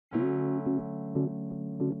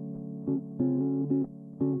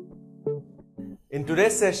In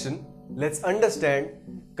today's session, let's understand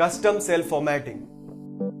custom cell formatting.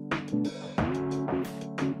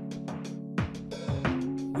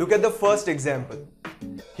 Look at the first example.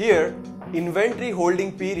 Here, inventory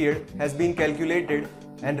holding period has been calculated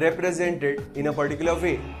and represented in a particular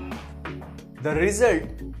way. The result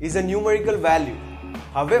is a numerical value.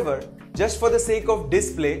 However, just for the sake of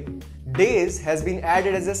display, days has been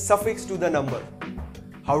added as a suffix to the number.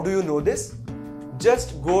 How do you know this?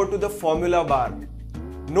 Just go to the formula bar.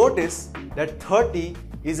 Notice that 30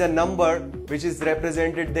 is a number which is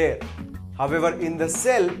represented there. However, in the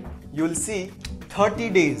cell, you will see 30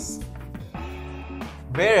 days.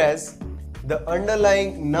 Whereas, the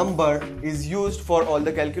underlying number is used for all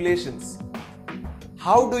the calculations.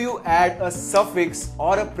 How do you add a suffix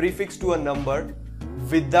or a prefix to a number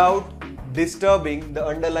without disturbing the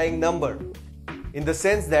underlying number? In the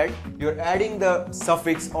sense that you're adding the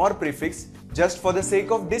suffix or prefix just for the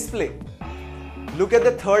sake of display. Look at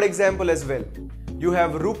the third example as well. You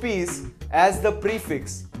have rupees as the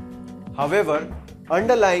prefix. However,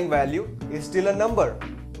 underlying value is still a number.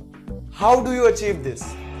 How do you achieve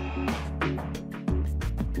this?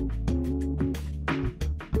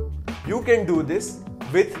 You can do this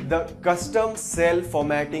with the custom cell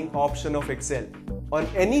formatting option of Excel. On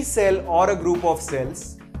any cell or a group of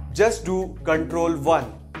cells, just do Ctrl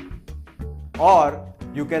 1. Or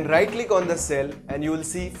you can right click on the cell and you will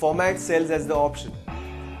see Format Cells as the option.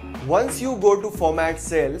 Once you go to Format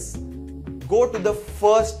Cells, go to the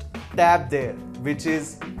first tab there, which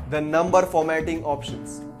is the number formatting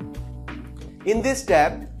options. In this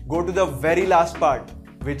tab, go to the very last part,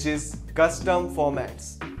 which is Custom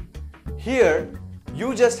Formats. Here,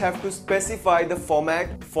 you just have to specify the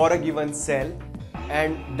format for a given cell,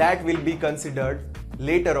 and that will be considered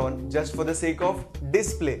later on just for the sake of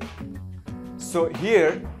display. So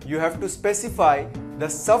here you have to specify the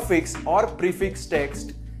suffix or prefix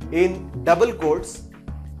text in double quotes,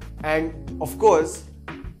 and of course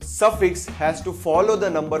suffix has to follow the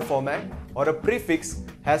number format or a prefix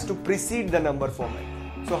has to precede the number format.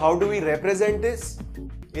 So how do we represent this?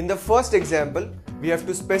 In the first example, we have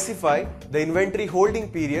to specify the inventory holding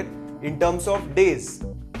period in terms of days.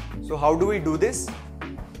 So how do we do this?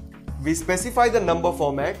 We specify the number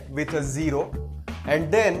format with a 0 and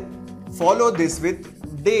then follow this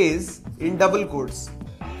with days in double quotes.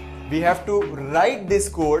 We have to write this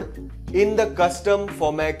code in the custom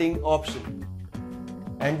formatting option.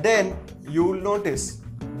 And then you will notice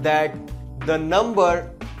that the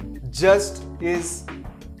number just is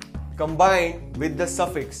combined with the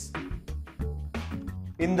suffix.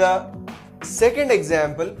 In the second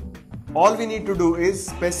example, all we need to do is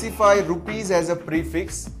specify rupees as a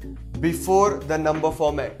prefix before the number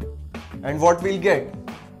format. And what we'll get?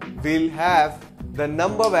 We'll have the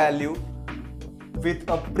number value with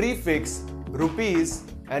a prefix rupees,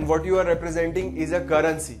 and what you are representing is a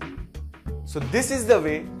currency. So this is the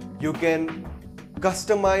way you can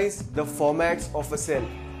customize the formats of a cell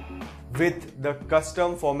with the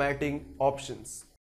custom formatting options.